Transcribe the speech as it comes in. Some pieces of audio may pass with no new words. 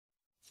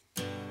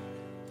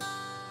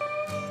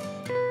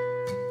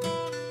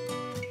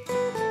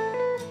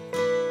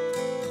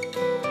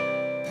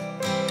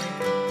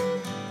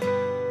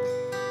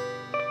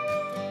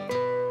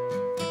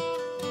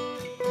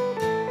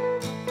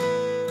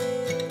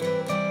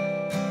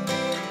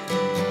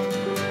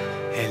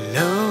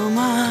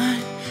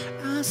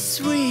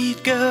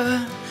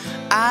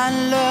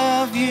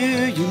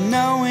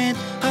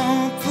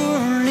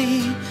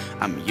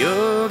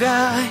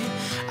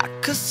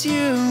'cause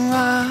you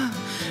are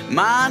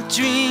my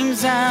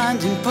dreams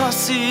and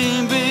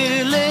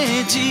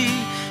impossibility.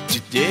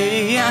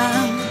 Today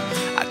and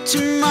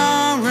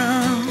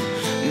tomorrow,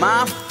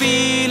 my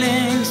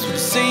feelings were the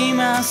same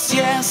as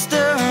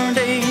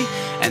yesterday.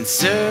 And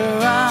so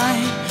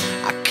I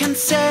can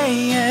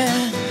say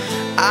it,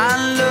 I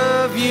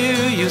love you.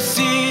 You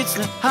see, it's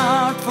not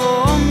hard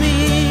for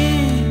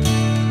me.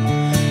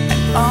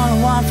 And all I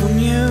want from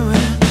you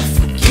is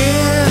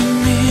forgive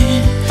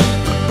me,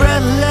 my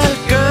pretty little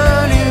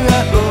girl. You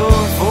are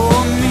all for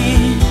me.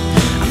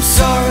 I'm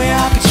sorry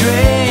I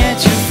betrayed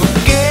you.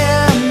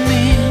 Forgive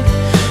me,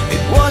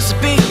 it was a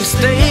big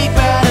mistake,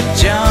 but I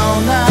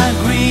don't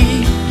agree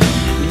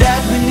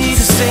that we need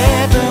to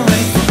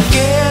separate.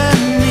 Forgive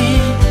me,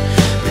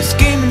 please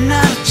give me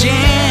another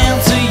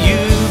chance so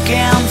you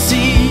can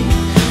see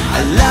I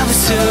love you,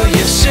 so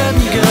you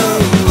shouldn't go.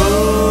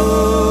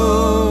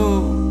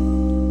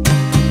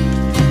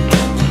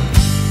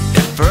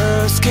 The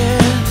first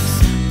kiss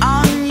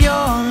on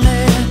your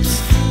lips,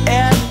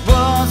 it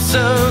was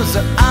so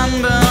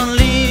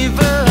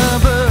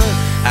unbelievable.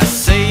 I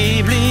say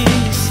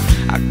please,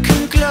 I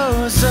come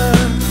closer.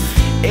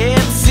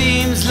 It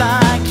seems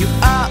like you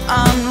are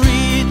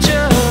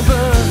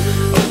unreachable.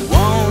 Oh,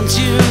 won't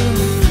you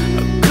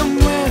come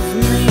with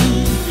me?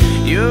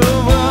 You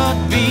would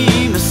be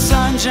my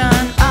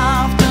sunshine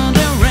after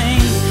the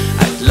rain.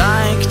 I'd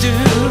like to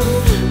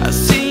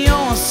see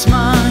your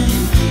smile.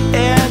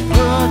 It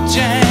would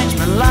change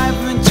my life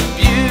into a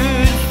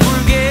beautiful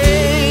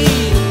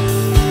game.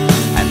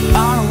 And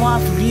all I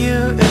want from you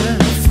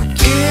is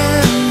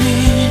forgive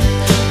me,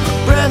 my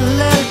pretty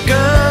little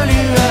girl.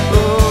 You are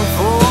all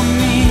for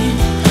me.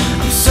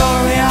 I'm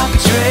sorry I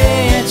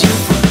betrayed you.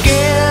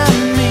 Forgive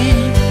me,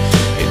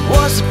 it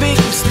was a big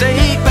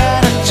mistake,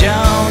 but I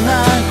don't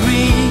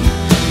agree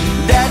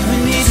that we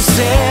need to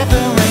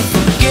separate.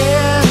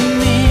 Forgive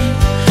me,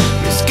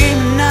 please give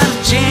me another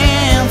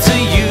chance so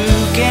you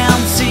can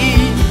see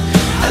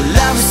I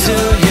love you, so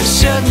you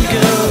shouldn't go.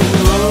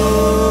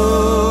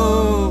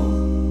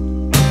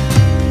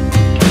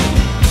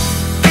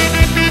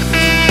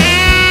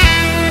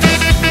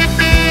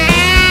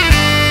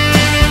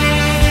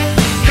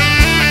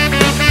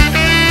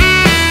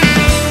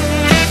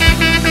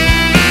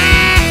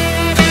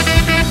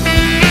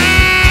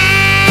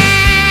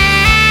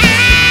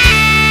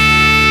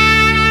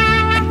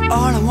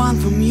 All I want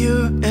from you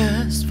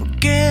is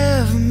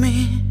forgive me,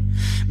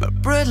 my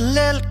pretty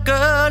little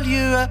girl.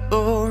 You are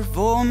all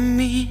for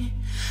me.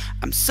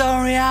 I'm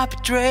sorry I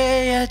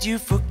betrayed you.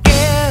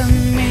 Forgive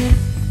me,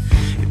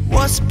 it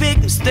was a big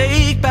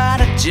mistake, but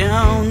I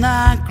don't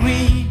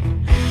agree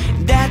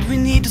that we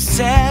need to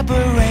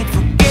separate.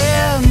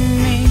 Forgive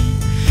me,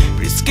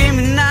 please give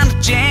me another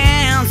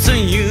chance so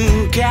you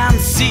can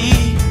see